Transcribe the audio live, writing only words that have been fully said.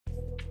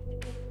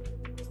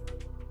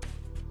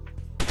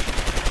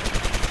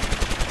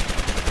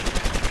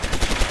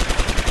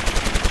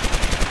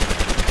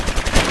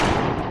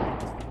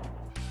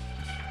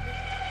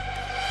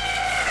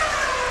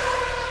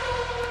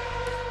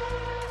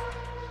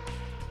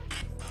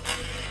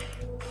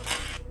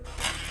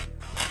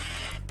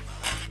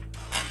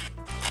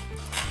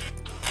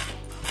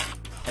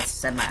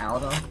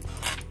semi-auto,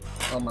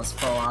 almost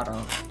full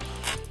auto.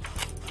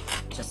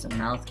 Just a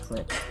mouth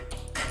clip.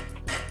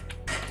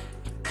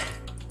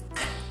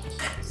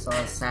 So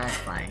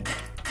satisfying.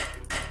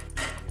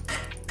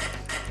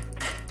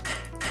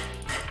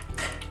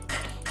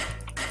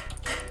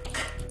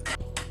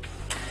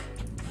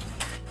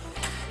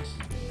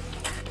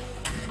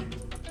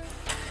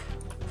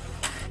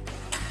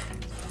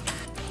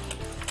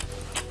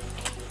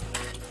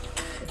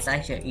 It's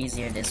actually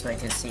easier this way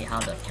to see how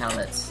the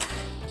pellets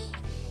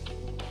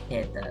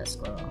hit the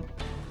squirrel.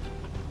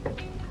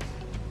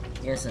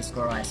 Here's the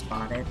squirrel I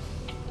spotted.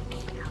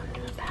 Out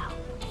and about.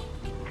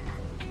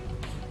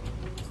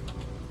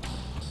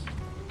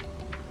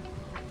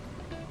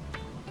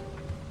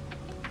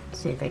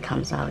 See if it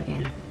comes out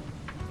again.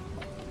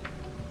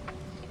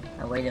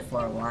 I waited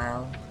for a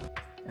while.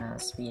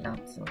 Speed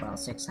up to about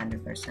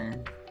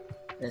 600%.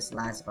 This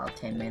lasts about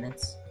 10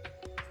 minutes.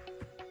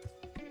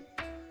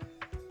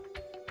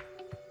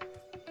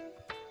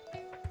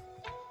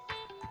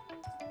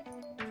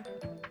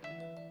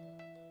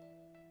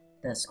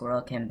 The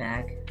squirrel came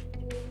back,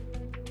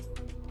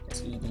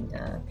 just eating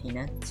the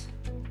peanuts.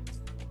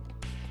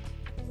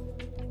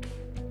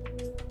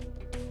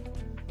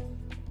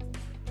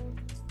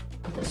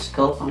 Put the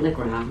scope on the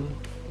ground.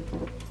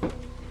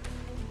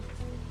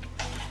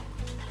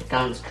 The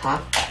gun's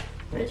cocked,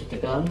 ready to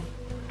go.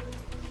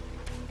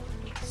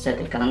 Set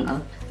the gun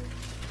up.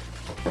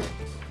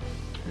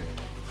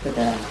 Put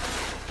the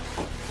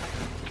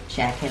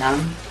jacket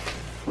on.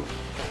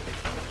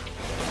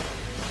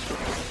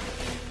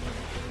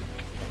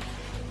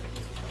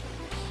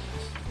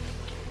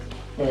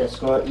 Let the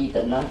squirrel eat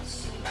the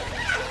nuts.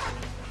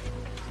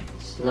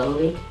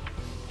 Slowly,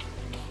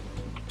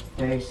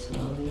 very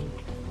slowly,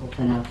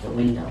 open up the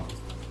window.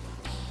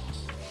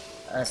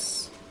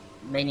 As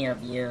many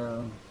of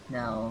you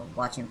know,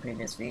 watching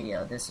previous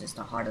video, this is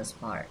the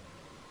hardest part.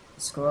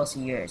 The squirrel's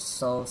ear is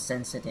so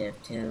sensitive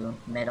to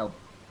metal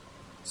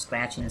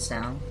scratching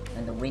sound,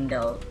 and the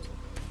window,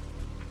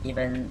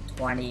 even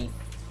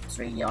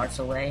 23 yards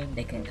away,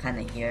 they can kind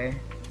of hear.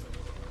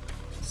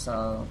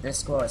 So this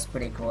squirrel is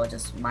pretty cool,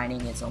 just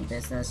minding its own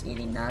business,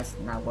 eating nuts,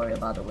 not worried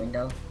about the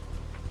window.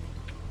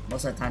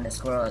 Most of the time the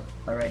squirrel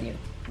already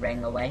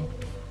ran away,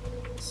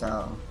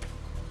 so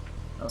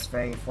I was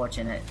very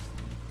fortunate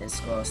this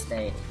squirrel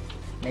stayed.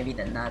 Maybe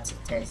the nuts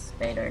taste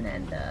better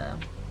than the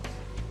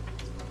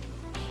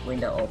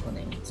window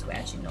opening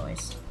scratching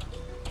noise.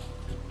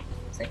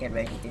 So I get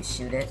ready to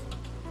shoot it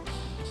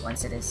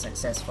once it is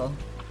successful.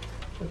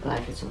 Look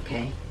like it's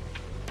okay.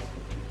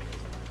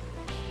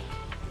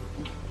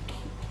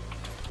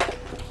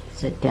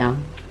 Sit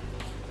down.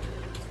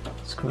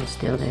 Squirrel's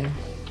still there.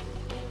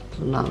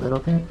 Zoom out a little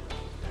bit.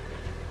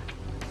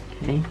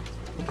 Okay.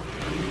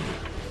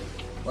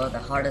 Well, the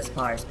hardest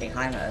part is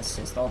behind us,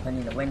 is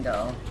opening the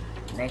window.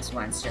 Next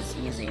one's just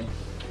easy.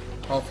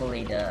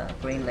 Hopefully the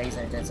green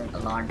laser doesn't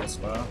alarm the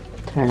squirrel.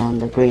 Turn on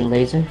the green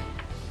laser.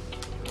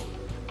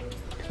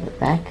 To the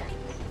back.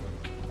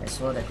 I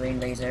throw the green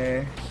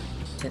laser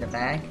to the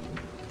back.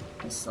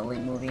 It's slowly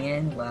moving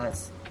in while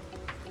it's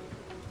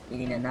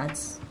eating the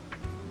nuts.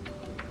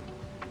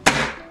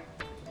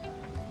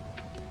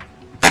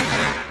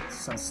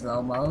 Some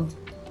slow mode.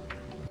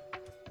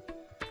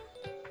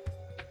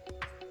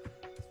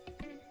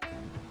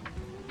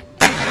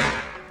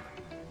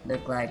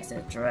 Look like it's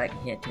a direct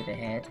hit to the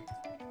head.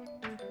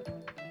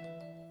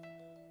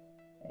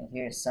 And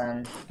here's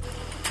some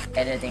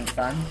editing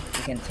fun.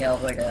 You can tell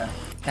where the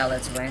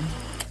pellets went.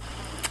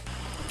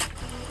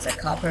 It's a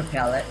copper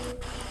pellet.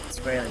 It's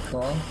really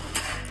cool.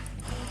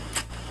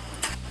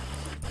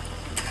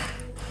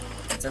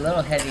 It's a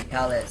little heavy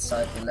pellet, so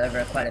it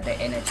delivers quite a bit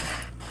of energy.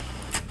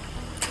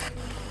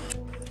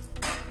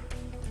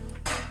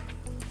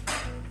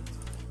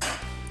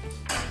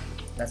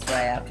 That's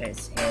right after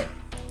it's hit.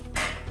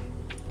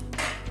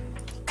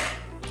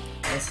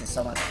 This is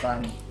so much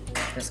fun,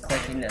 just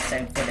clicking the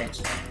same footage.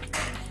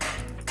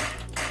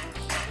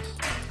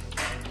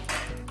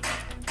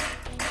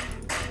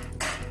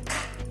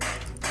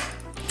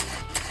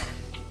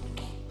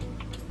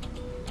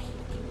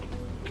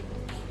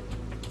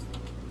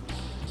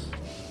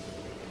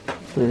 I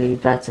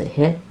believe that's a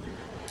hit.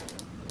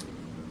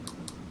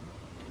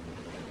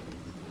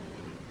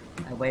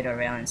 I wait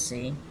around and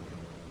see.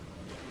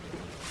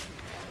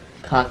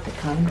 Cock the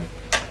gun.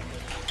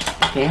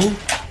 Again.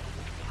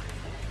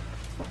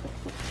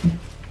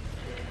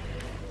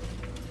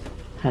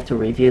 Have to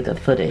review the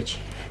footage.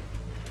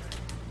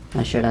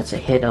 Not sure that's a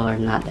hit or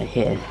not a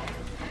hit.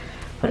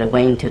 But it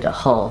went into the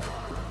hole.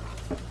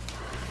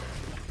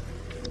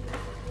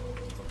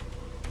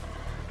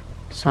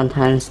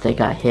 Sometimes they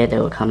got hit, it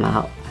will come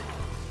out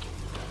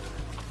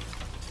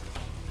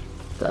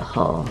the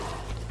hole.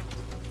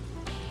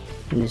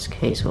 In this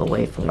case, we'll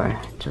wait for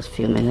just a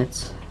few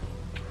minutes.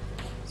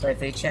 So if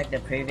you check the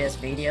previous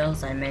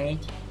videos I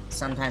made,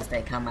 sometimes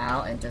they come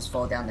out and just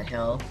fall down the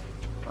hill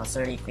about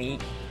 30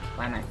 feet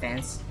by my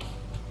fence.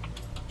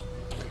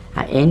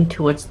 I aim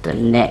towards the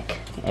neck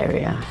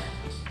area.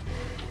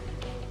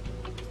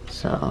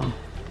 So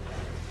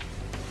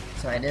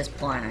So at this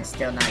point, I'm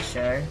still not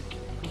sure.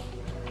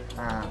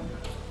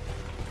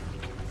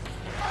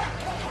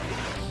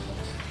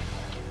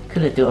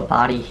 Could do a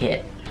body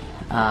hit.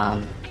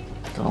 The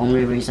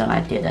only reason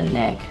I did a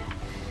neck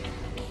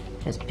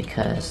is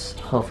because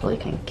hopefully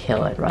can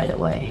kill it right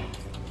away.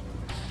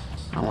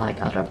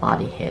 Unlike other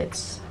body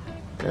hits,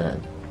 the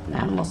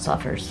animal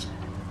suffers.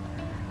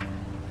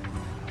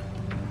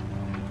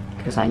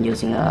 Because I'm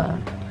using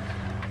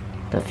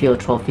the field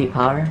trophy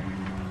powder.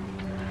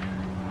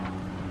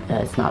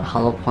 It's not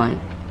hollow point,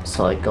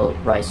 so it goes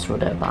right through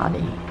their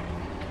body.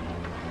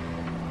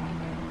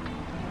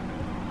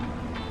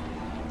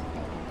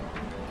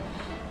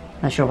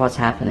 Not sure what's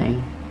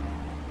happening.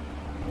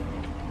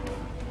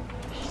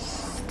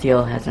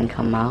 Still hasn't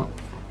come out.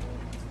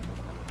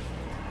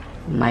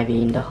 Might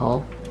be in the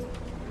hole.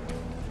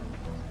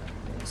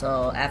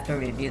 So after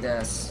review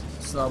the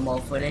slow-mo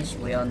footage,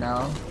 we all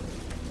know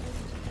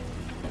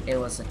it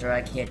was a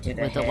direct hit to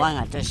the head. With the one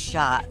I just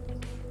shot,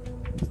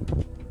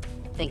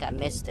 I think I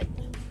missed it.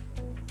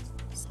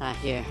 It's not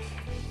here.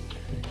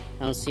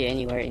 I don't see it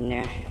anywhere in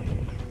there.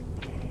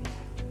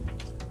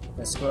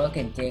 The squirrel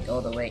can dig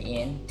all the way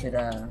in to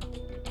the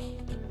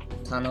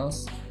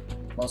tunnels.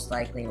 Most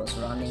likely was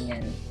running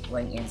and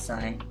went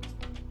inside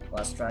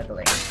while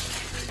struggling.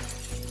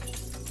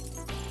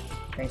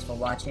 Thanks for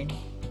watching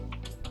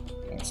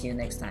and see you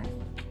next time.